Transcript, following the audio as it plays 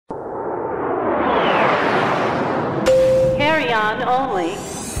On only.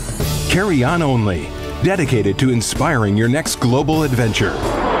 Carry On Only, dedicated to inspiring your next global adventure.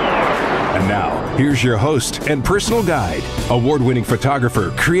 And now, here's your host and personal guide, award-winning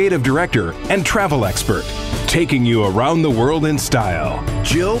photographer, creative director, and travel expert, taking you around the world in style,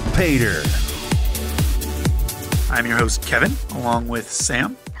 Jill Pater. I'm your host, Kevin, along with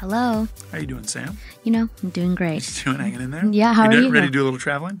Sam. Hello. How you doing, Sam? You know, I'm doing great. Hanging in there? Yeah, how are you? Ready to do a little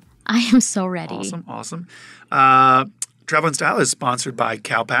traveling? I am so ready. Awesome. Travel and Style is sponsored by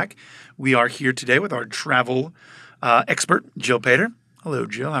Calpac. We are here today with our travel expert, Jill Pater. Hello,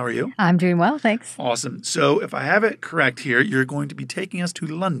 Jill. How are you? I'm doing well, thanks. Awesome. So if I have it correct here, you're going to be taking us to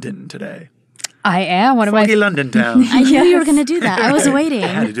London today. I am. Foggy London town. I knew you were going to do that. I was waiting. I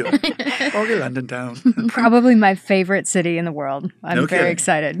had to do it. Foggy London town. Probably my favorite city in the world. I'm very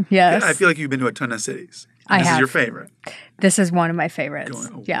excited. Yes. I feel like you've been to a ton of cities. This is your favorite. This is one of my favorites.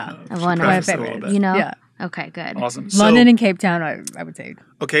 One of my favorites. You know? Yeah. Okay, good. Awesome. London and Cape Town, I would say.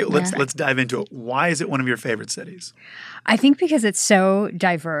 Okay, let's dive into it. Why is it one of your favorite cities? I think because it's so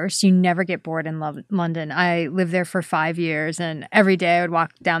diverse. You never get bored in London. I lived there for 5 years, and every day I would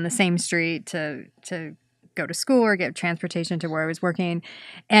walk down the same street to go to school or get transportation to where I was working.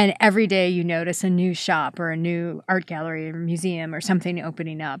 And every day you notice a new shop or a new art gallery or museum or something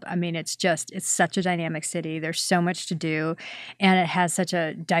opening up. I mean, it's such a dynamic city. There's so much to do, and it has such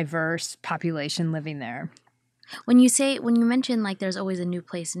a diverse population living there. When you mention like there's always a new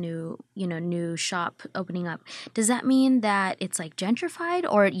place, new shop opening up, does that mean that it's like gentrified,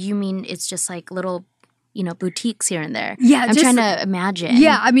 or you mean it's just like little boutiques here and there? Yeah, I'm trying to imagine.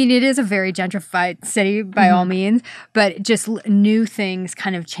 Yeah, I mean, it is a very gentrified city by all means, but just new things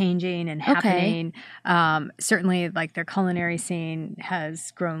kind of changing and happening. Certainly, like their culinary scene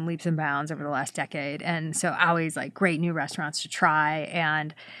has grown leaps and bounds over the last decade. And so always like great new restaurants to try.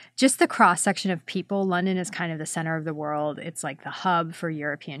 And just the cross section of people. London is kind of the center of the world. It's like the hub for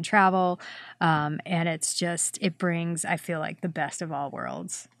European travel. And it brings, I feel like, the best of all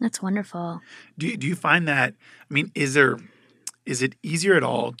worlds. That's wonderful. Do you find that, I mean, is it easier at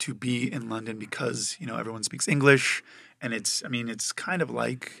all to be in London because, everyone speaks English and it's kind of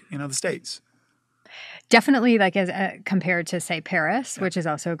like, the States? Definitely, like as compared to, say, Paris, which is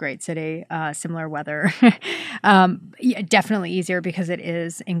also a great city, similar weather. Definitely easier because it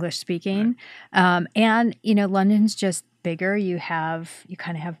is English speaking. Right. And, London's just bigger. You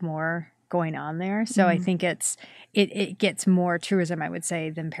kind of have more going on there. So I think it gets more tourism, I would say,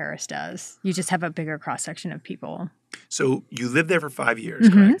 than Paris does. You just have a bigger cross-section of people. So you lived there for 5 years,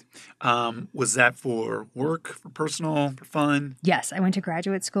 correct? Was that for work, for personal, for fun? Yes, I went to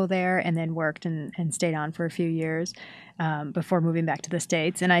graduate school there and then worked and stayed on for a few years before moving back to the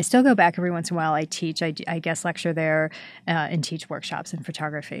States. And I still go back every once in a while. I teach, I guest lecture there and teach workshops in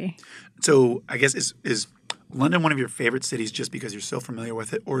photography. So I guess is London one of your favorite cities just because you're so familiar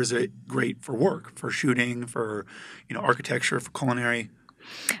with it, or is it great for work, for shooting, for architecture, for culinary?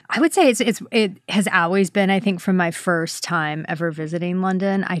 I would say it has always been, I think, from my first time ever visiting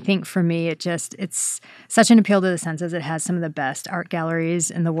London. I think for me, it's such an appeal to the senses. It has some of the best art galleries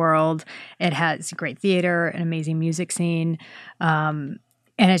in the world. It has great theater, an amazing music scene.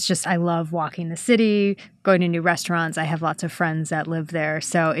 And it's just, I love walking the city, going to new restaurants. I have lots of friends that live there.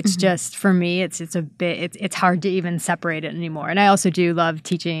 So it's just, for me, it's hard to even separate it anymore. And I also do love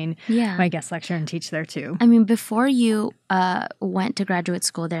teaching my guest lecture and teach there too. I mean, before you went to graduate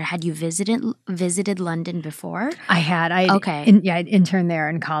school there, had you visited London before? I had. I interned there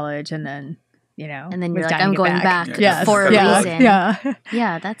in college and then, and then you're like, I'm going back for a reason.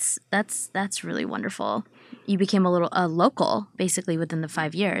 Yeah, that's really wonderful. You became a local basically within the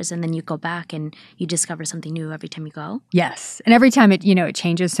 5 years, and then you go back and you discover something new every time you go. Yes, and every time it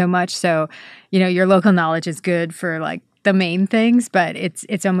changes so much. So your local knowledge is good for like the main things, but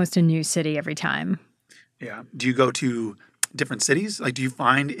it's almost a new city every time. Yeah. Do you go to different cities? Like, do you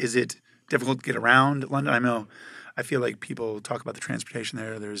find is it difficult to get around London? I feel like people talk about the transportation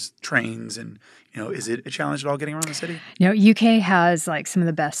there. There's trains and, is it a challenge at all getting around the city? UK has like some of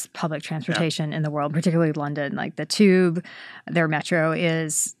the best public transportation in the world, particularly London. Like the tube, their metro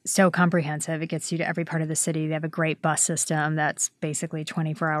is so comprehensive. It gets you to every part of the city. They have a great bus system that's basically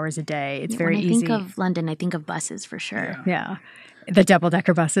 24 hours a very easy. When I think of London, I think of buses for sure. Yeah. The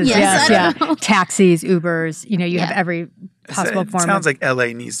double-decker buses. Yes. Taxis, Ubers. You have every possible form. It sounds like LA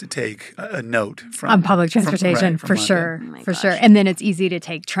needs to take a note from on public transportation for London. Sure, Oh for sure. And then it's easy to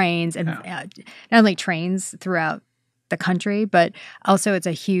take trains and not only trains throughout the country, but also it's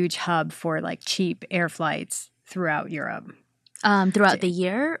a huge hub for like cheap air flights throughout Europe. Throughout the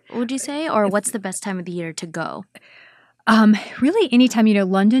year, would you say, or what's the best time of the year to go? Really, anytime.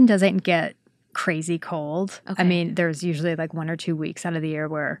 London doesn't get crazy cold. Okay. I mean, there's usually like 1 or 2 weeks out of the year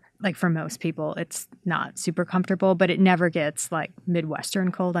where, like for most people, it's not super comfortable, but it never gets like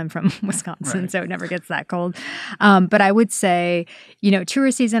Midwestern cold. I'm from Wisconsin, so it never gets that cold. But I would say,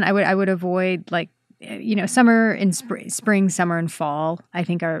 tourist season, I would avoid like, summer and spring, summer and fall, I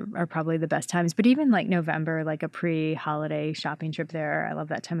think are probably the best times. But even like November, like a pre-holiday shopping trip there, I love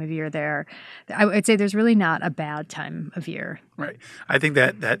that time of year there. I would say there's really not a bad time of year. Right. I think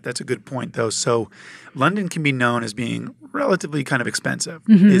that's a good point, though. So London can be known as being relatively kind of expensive.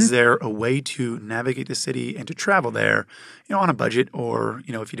 Mm-hmm. Is there a way to navigate the city and to travel there, on a budget, or,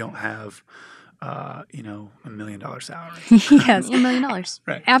 if you don't have $1 million salary. Yes. $1 million.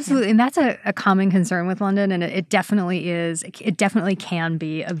 Right. Absolutely. And that's a common concern with London. And it definitely is. It definitely can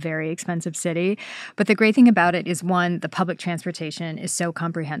be a very expensive city. But the great thing about it is, one, the public transportation is so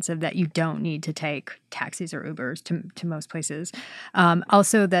comprehensive that you don't need to take taxis or Ubers to most places.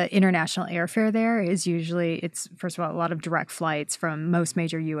 Also, the international airfare there is it's first of all, a lot of direct flights from most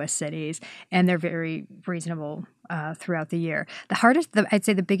major U.S. cities, and they're very reasonable throughout the year. I'd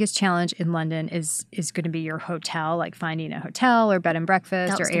say the biggest challenge in London is going to be your hotel, like finding a hotel or bed and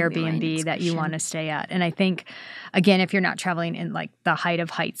breakfast or Airbnb that you want to stay at. And I think, again, if you're not traveling in like the height of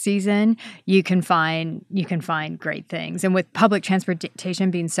height season, you can find great things. And with public transportation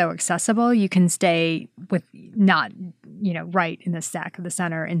being so accessible, you can stay with not, right in the stack of the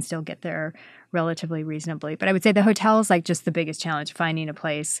center and still get there relatively reasonably. But I would say the hotel is like just the biggest challenge, finding a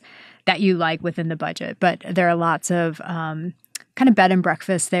place that you like within the budget. But there are lots of kind of bed and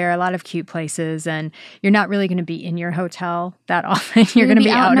breakfast there, a lot of cute places, and you're not really going to be in your hotel that often. You're going to be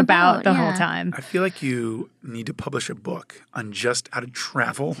out and about the whole time. I feel like you need to publish a book on just how to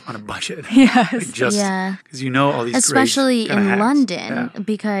travel on a budget. Yes. Because all these especially great in hacks. London,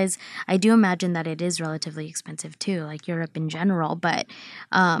 because I do imagine that it is relatively expensive too, like Europe in general. But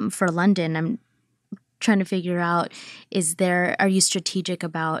for London, I'm trying to figure out, are you strategic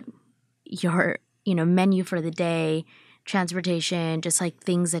about your, menu for the day, transportation, just like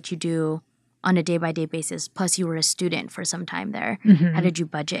things that you do on a day-by-day basis? Plus, you were a student for some time there. Mm-hmm. How did you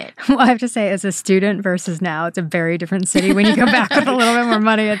budget? Well, I have to say, as a student versus now, it's a very different city. When you go back with a little bit more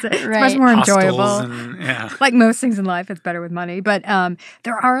money, it's much more enjoyable. Like most things in life, it's better with money. But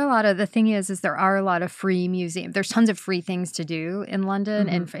there are the thing is there are a lot of free museums. There's tons of free things to do in London,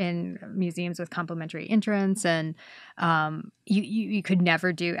 mm-hmm. and museums with complimentary entrance. And you could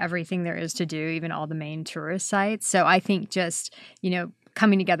never do everything there is to do, even all the main tourist sites. So I think just,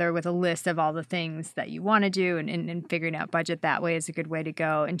 coming together with a list of all the things that you want to do and figuring out budget that way is a good way to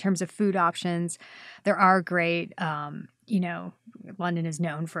go. In terms of food options, there are great, London is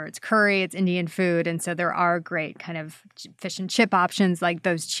known for its curry, its Indian food. And so there are great kind of fish and chip options, like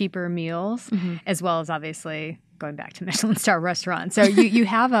those cheaper meals, mm-hmm. as well as obviously going back to Michelin star restaurants. So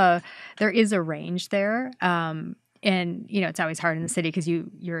there is a range there. And, it's always hard in the city because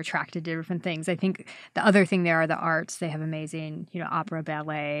you're attracted to different things. I think the other thing there are the arts. They have amazing, opera,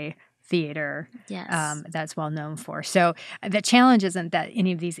 ballet, theater. Yes. That's well known for. So the challenge isn't that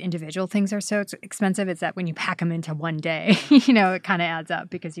any of these individual things are so expensive. It's that when you pack them into one day, it kind of adds up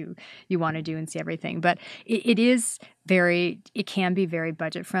because you want to do and see everything. But it can be very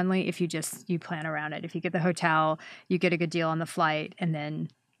budget friendly if you plan around it. If you get the hotel, you get a good deal on the flight, and then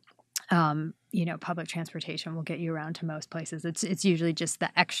public transportation will get you around to most places. It's usually just the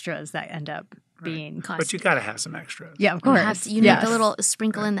extras that end up being costly. But you got to have some extras. Yeah, of course. You need the little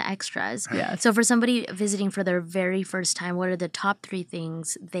sprinkle in the extras. Yeah. So for somebody visiting for their very first time, what are the top 3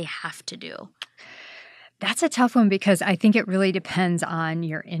 things they have to do? That's a tough one because I think it really depends on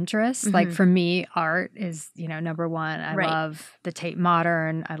your interests. Mm-hmm. Like for me, art is, number one. I love the Tate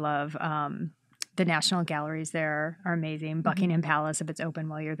Modern. I love the National Galleries there are amazing. Buckingham Palace, if it's open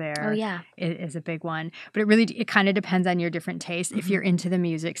while you're there, is a big one. But it kind of depends on your different tastes. Mm-hmm. If you're into the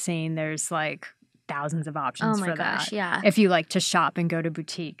music scene, there's like thousands of options for that. Yeah. If you like to shop and go to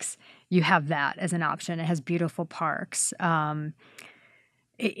boutiques, you have that as an option. It has beautiful parks.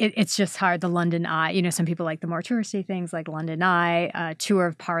 It's just hard. The London Eye, some people like the more touristy things like London Eye. Tour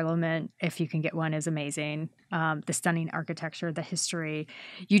of Parliament, if you can get one, is amazing. The stunning architecture, the history.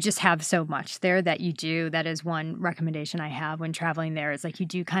 You just have so much there that you do. That is one recommendation I have when traveling there. Is like you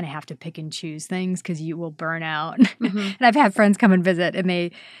do kind of have to pick and choose things because you will burn out. Mm-hmm. And I've had friends come and visit,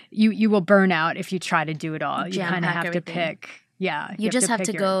 and you will burn out if you try to do it all. You kind of have to pick. Yeah. You just have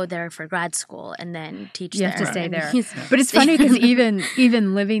to go there for grad school and then teach there. You have to stay there. But it's funny because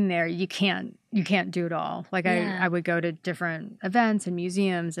even living there, you can't do it all. Like I would go to different events and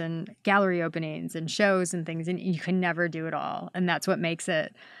museums and gallery openings and shows and things, and you can never do it all. And that's what makes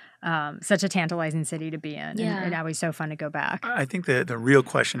it such a tantalizing city to be in, and always so fun to go back. I think the real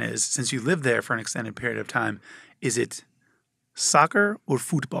question is, since you lived there for an extended period of time, is it soccer or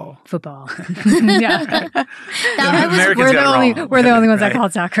football? Football. Yeah. We're the only ones that call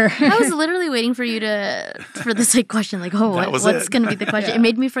it soccer. I was literally waiting for you for this question, like, what's going to be the question? It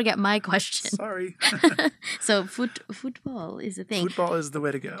made me forget my question. Sorry. So football is the thing. Football is the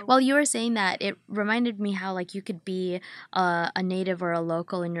way to go. Well, you were saying that, it reminded me how like you could be a native or a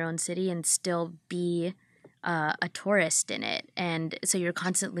local in your own city and still be a tourist in it. And so you're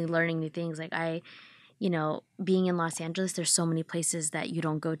constantly learning new things. Like being in Los Angeles, there's so many places that you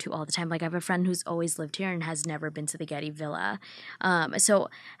don't go to all the time. Like I have a friend who's always lived here and has never been to the Getty Villa. So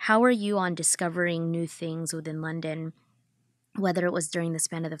how are you on discovering new things within London, whether it was during the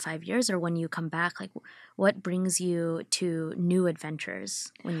span of the 5 years or when you come back? Like what brings you to new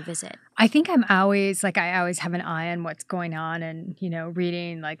adventures when you visit? I think I always have an eye on what's going on and,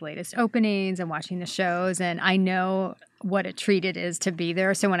 reading like latest openings and watching the shows. And I know what a treat it is to be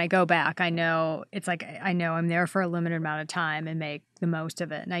there. So when I go back, I know I'm there for a limited amount of time and make the most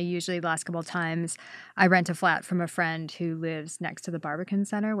of it. And I usually, the last couple of times, I rent a flat from a friend who lives next to the Barbican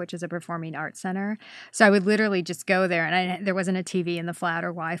Center, which is a performing arts center. So I would literally just go there, and there wasn't a TV in the flat or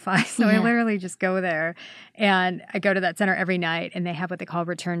Wi-Fi. So I literally just go there, and I go to that center every night, and they have what they call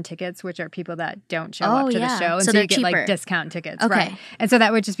return tickets, which are people that don't show up to the show. And so you get cheaper. like discount tickets. Okay. Right. And so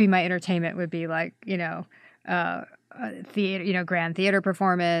that would just be my entertainment, would be like, theater, grand theater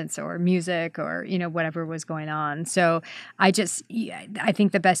performance or music or, whatever was going on. So I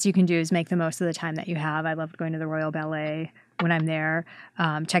think the best you can do is make the most of the time that you have. I love going to the Royal Ballet when I'm there,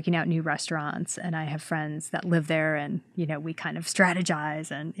 checking out new restaurants. And I have friends that live there, and, we kind of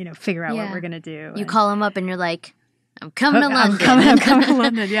strategize and, figure out what we're going to do. You call them up and you're like, I'm coming to London. I'm coming to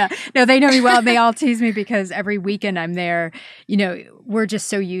London, yeah. No, they know me well. They all tease me because every weekend I'm there. We're just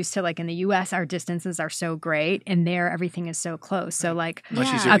so used to, like, in the U.S., our distances are so great, and there everything is so close. So, like,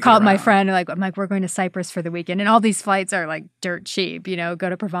 I called my friend, I'm like, we're going to Cyprus for the weekend, and all these flights are, like, dirt cheap. Go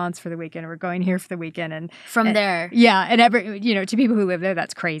to Provence for the weekend, or we're going here for the weekend. And from there. Yeah, and to people who live there,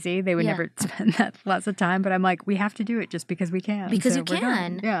 that's crazy. They would never spend that lots of time. But I'm like, we have to do it just because we can. Because you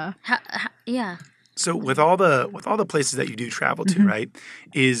can. Yeah. Yeah. So with all the places that you do travel to, right,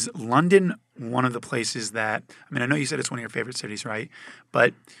 is London one of the places that, I know you said it's one of your favorite cities, right?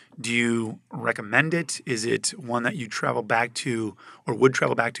 But do you recommend it? Is it one that you travel back to or would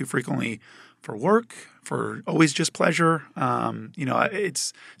travel back to frequently for work, for always just pleasure?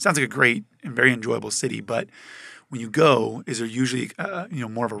 It sounds like a great and very enjoyable city, but when you go, is there usually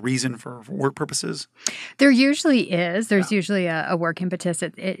more of a reason for work purposes? There usually is. There's usually a work impetus.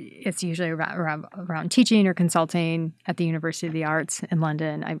 It's usually around teaching or consulting at the University of the Arts in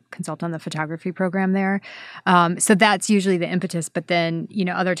London. I consult on the photography program there. So that's usually the impetus. But then,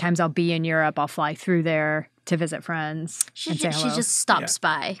 other times I'll be in Europe. I'll fly through there to visit friends and say hello. She just stops by.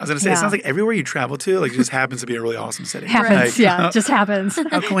 I was going to say, it sounds like everywhere you travel to, like, it just happens to be a really awesome city. Happens, like, just happens.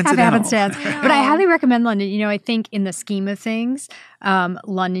 How coincidental. But I highly recommend London. I think in the scheme of things,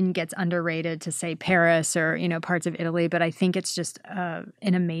 London gets underrated to, say, Paris or, parts of Italy. But I think it's just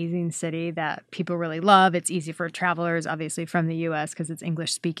an amazing city that people really love. It's easy for travelers, obviously, from the U.S. because it's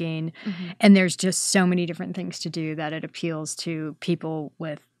English speaking. Mm-hmm. And there's just so many different things to do that it appeals to people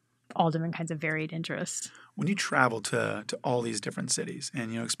with all different kinds of varied interests. When you travel to all these different cities,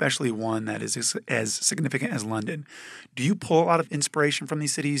 and especially one that is as significant as London, do you pull a lot of inspiration from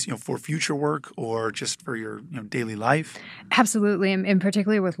these cities, for future work or just for your daily life? Absolutely, and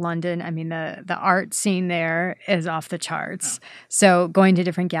particularly with London, the art scene there is off the charts. Yeah. So going to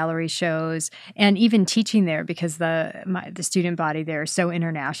different gallery shows and even teaching there, because the student body there is so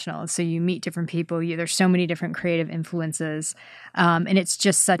international. So you meet different people. There's so many different creative influences, and it's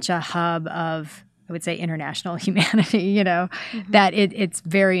just such a hub of, I would say, international humanity, that it's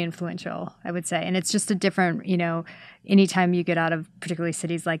very influential, I would say. And it's just a different, anytime you get out of particularly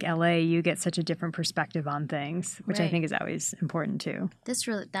cities like LA, you get such a different perspective on things, which I think is always important too.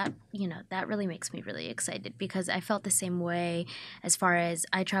 That really makes me really excited, because I felt the same way as far as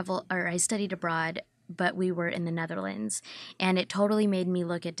I studied abroad, but we were in the Netherlands, and it totally made me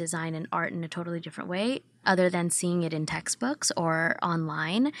look at design and art in a totally different way, other than seeing it in textbooks or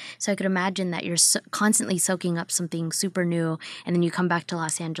online. So I could imagine that you're constantly soaking up something super new, and then you come back to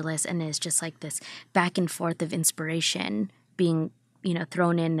Los Angeles, and it's just like this back and forth of inspiration being,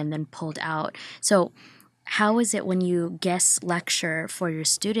 thrown in and then pulled out. So how is it when you guest lecture for your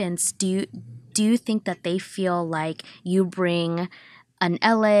students? Do you think that they feel like you bring an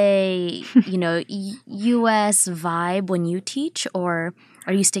LA, US vibe when you teach, or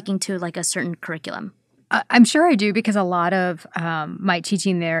are you sticking to like a certain curriculum? I'm sure I do, because a lot of my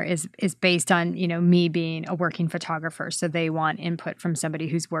teaching there is based on, me being a working photographer. So they want input from somebody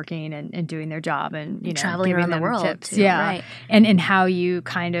who's working and doing their job and, traveling around the world tips. too, yeah. Right. And how you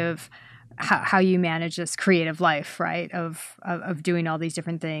kind of how you manage this creative life, right? Of doing all these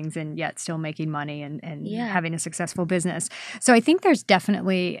different things and yet still making money and having a successful business. So I think there's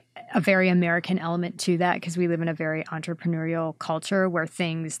definitely a very American element to that, because we live in a very entrepreneurial culture where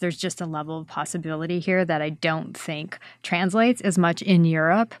there's just a level of possibility here that I don't think translates as much in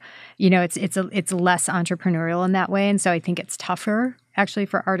Europe. It's less entrepreneurial in that way. And so I think it's tougher actually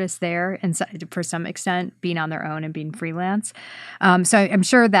for artists there, and so, for some extent, being on their own and being freelance. So I'm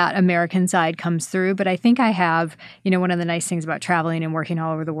sure that American side comes through, but I think I have, one of the nice things about traveling and working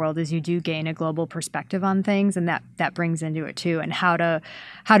all over the world is you do gain a global perspective on things, and that brings into it too, and how to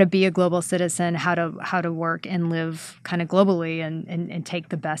be a global citizen, how to work and live kind of globally and take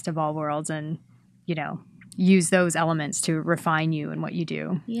the best of all worlds and, use those elements to refine you and what you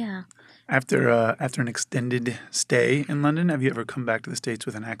do. Yeah. After an extended stay in London, have you ever come back to the States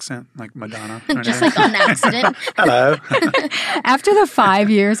with an accent like Madonna? Just like on accident. Hello. After the 5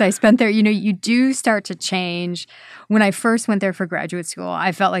 years I spent there, you do start to change. When I first went there for graduate school,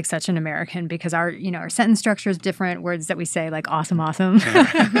 I felt like such an American because our sentence structure is different. Words that we say like awesome, are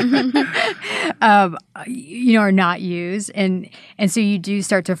not used. And so you do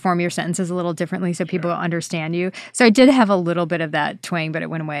start to form your sentences a little differently so people understand you. So I did have a little bit of that twang, but it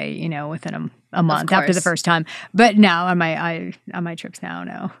went away, within a month after the first time. But now on my trips now,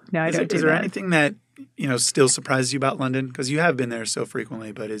 no, I don't do that. Is there anything that still surprises you about London? Because you have been there so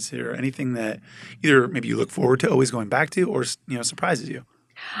frequently, but is there anything that either maybe you look forward to always going back to, or surprises you?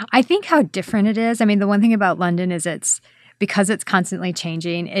 I think how different it is. I mean, the one thing about London is because it's constantly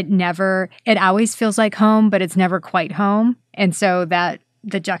changing. It always feels like home, but it's never quite home. And so that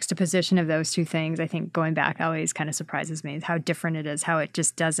the juxtaposition of those two things, I think going back always kind of surprises me, how different it is, how it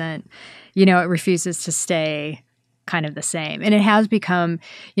just doesn't, it refuses to stay kind of the same. And it has become,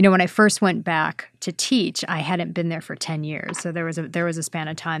 when I first went back to teach, I hadn't been there for 10 years. So there was a span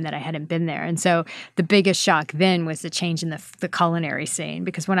of time that I hadn't been there. And so the biggest shock then was the change in the culinary scene,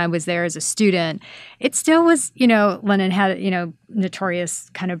 because when I was there as a student, it still was, London had, notorious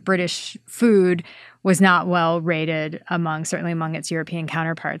kind of British food was not well rated certainly among its European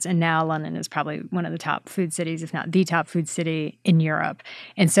counterparts. And now London is probably one of the top food cities, if not the top food city in Europe.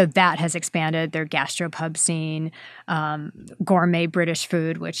 And so that has expanded their gastropub scene, gourmet British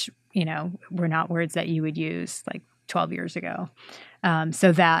food, which, were not words that you would use like 12 years ago.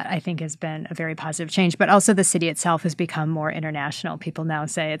 So that, I think, has been a very positive change. But also the city itself has become more international. People now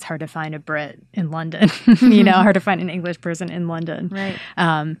say it's hard to find a Brit in London, hard to find an English person in London.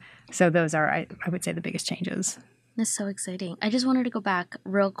 Right. So those are, I would say, the biggest changes. That's so exciting. I just wanted to go back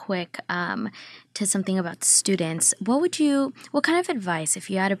real quick to something about students. What kind of advice, if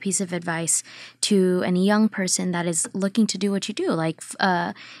you had a piece of advice to any young person that is looking to do what you do, like,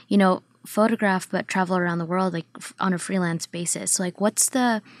 photograph but travel around the world, like on a freelance basis, like what's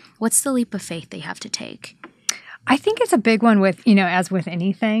the leap of faith they have to take? I think it's a big one with, as with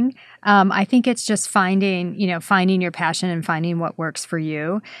anything. I think it's just finding your passion and finding what works for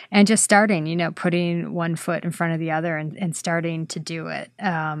you, and just starting, putting one foot in front of the other and starting to do it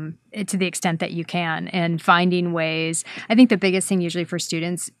to the extent that you can, and finding ways. I think the biggest thing usually for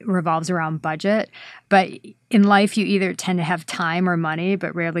students revolves around budget, but in life you either tend to have time or money,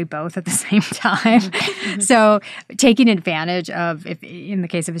 but rarely both at the same time. So taking advantage of, if in the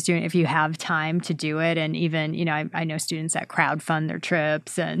case of a student, if you have time to do it, and even, I know students that crowdfund their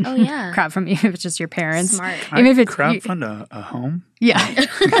trips and crowdfund, even if it's just your parents. Smart. Even if it's crowdfund a home? Yeah.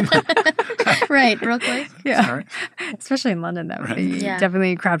 Right, real quick. Yeah. Sorry. Especially in London, that would be Yeah.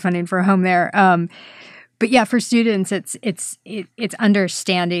 definitely crowdfunding for a home there. But yeah, for students, it's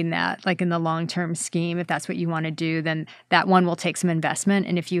understanding that, like in the long-term scheme, if that's what you want to do, then that one will take some investment.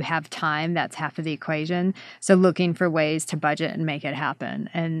 And if you have time, that's half of the equation. So looking for ways to budget and make it happen.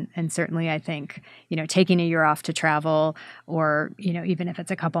 And certainly I think, taking a year off to travel, or, even if it's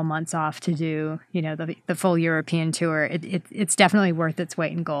a couple months off to do, the full European tour, it's definitely worth its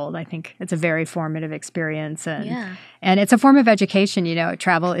weight in gold. I think it's a very formative experience. And it's a form of education.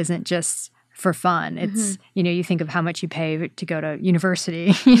 Travel isn't just for fun. It's, you think of how much you pay to go to university,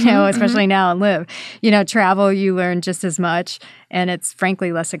 especially now and live. Travel, you learn just as much, and it's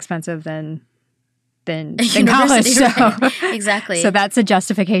frankly less expensive than college. So. Right. Exactly. So that's a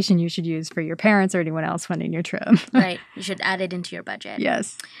justification you should use for your parents or anyone else funding your trip. Right. You should add it into your budget.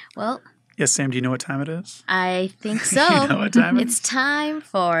 Yes. Well. Yes, Sam, do you know what time it is? I think so. You know what time it is? It's time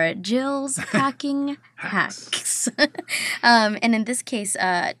for Jill's packing hacks. And in this case,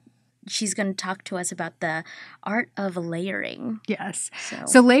 she's going to talk to us about the art of layering. Yes.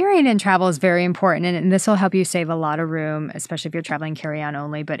 So layering in travel is very important, and this will help you save a lot of room, especially if you're traveling carry-on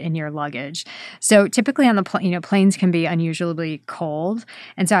only, but in your luggage. So typically on the planes can be unusually cold,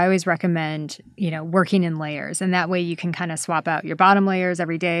 and so I always recommend, working in layers, and that way you can kind of swap out your bottom layers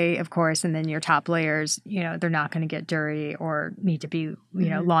every day, of course, and then your top layers, they're not going to get dirty or need to be,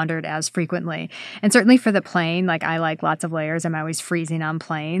 laundered as frequently. And certainly for the plane, like I like lots of layers. I'm always freezing on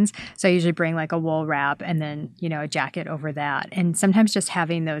planes. So I usually bring like a wool wrap and then, a jacket over that. And sometimes just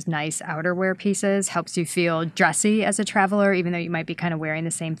having those nice outerwear pieces helps you feel dressy as a traveler, even though you might be kind of wearing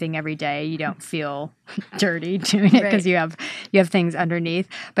the same thing every day. You don't feel dirty doing it because you have things underneath.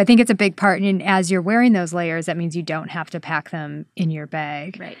 But I think it's a big part. And as you're wearing those layers, that means you don't have to pack them in your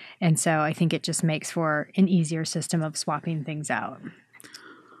bag. Right. And so I think it just makes for an easier system of swapping things out.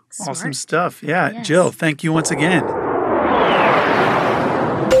 Smart. Awesome stuff. Yeah. Yes. Jill, thank you once again.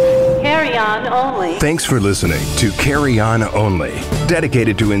 Carry On Only. Thanks for listening to Carry On Only,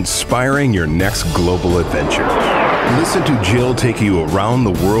 dedicated to inspiring your next global adventure. Listen to Jill take you around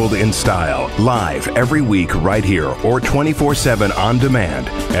the world in style, live every week right here or 24/7 on demand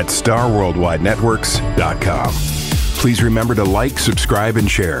at starworldwidenetworks.com. Please remember to like, subscribe, and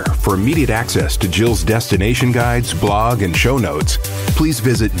share. For immediate access to Jill's destination guides, blog, and show notes, please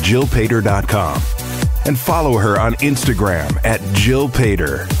visit jillpater.com and follow her on Instagram at Jill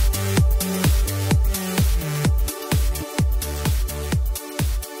Pater.